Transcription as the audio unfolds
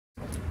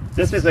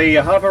This is a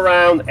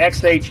Hoveround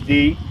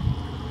XHD.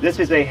 This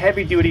is a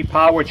heavy-duty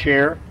power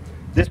chair.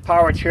 This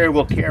power chair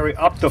will carry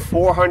up to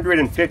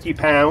 450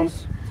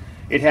 pounds.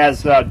 It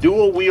has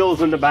dual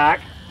wheels in the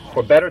back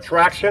for better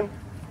traction.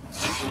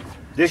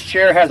 This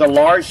chair has a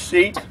large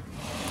seat.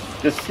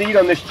 The seat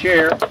on this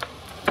chair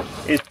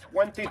is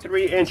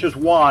 23 inches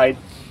wide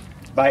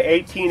by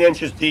 18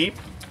 inches deep.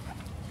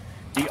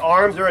 The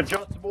arms are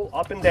adjustable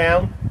up and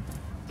down.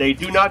 They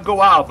do not go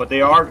out, but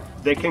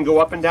they can go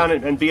up and down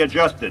and be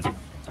adjusted.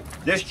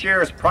 This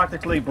chair is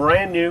practically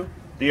brand new.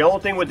 The only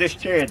thing with this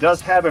chair, it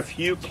does have a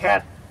few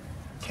cat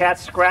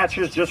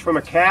scratches just from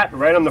a cat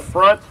right on the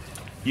front.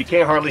 You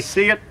can't hardly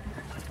see it.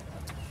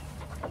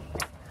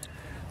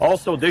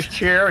 Also, this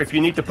chair, if you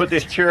need to put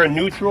this chair in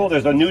neutral,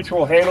 there's a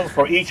neutral handle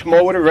for each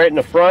motor right in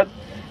the front.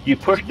 You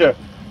push the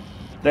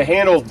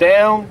handles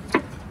down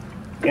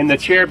and the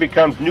chair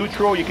becomes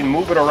neutral. You can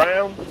move it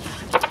around.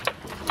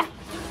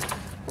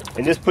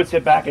 And this puts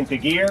it back into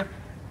gear.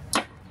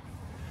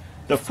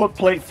 The foot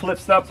plate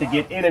flips up to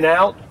get in and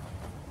out,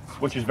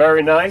 which is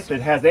very nice.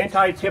 It has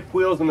anti-tip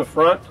wheels in the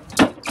front.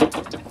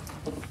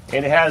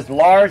 And it has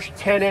large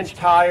 10-inch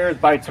tires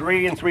by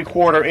 3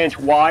 3/4 inch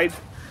wide.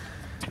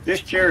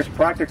 This chair is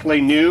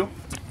practically new.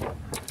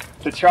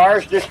 To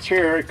charge this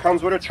chair, it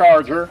comes with a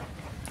charger.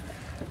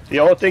 The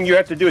only thing you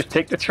have to do is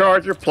take the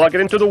charger, plug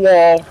it into the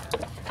wall,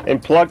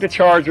 and plug the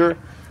charger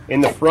in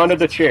the front of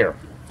the chair.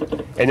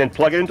 And then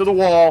plug it into the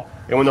wall,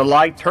 and when the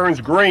light turns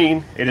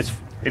green, it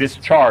is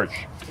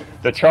charged.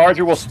 The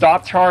charger will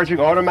stop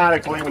charging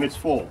automatically when it's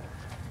full.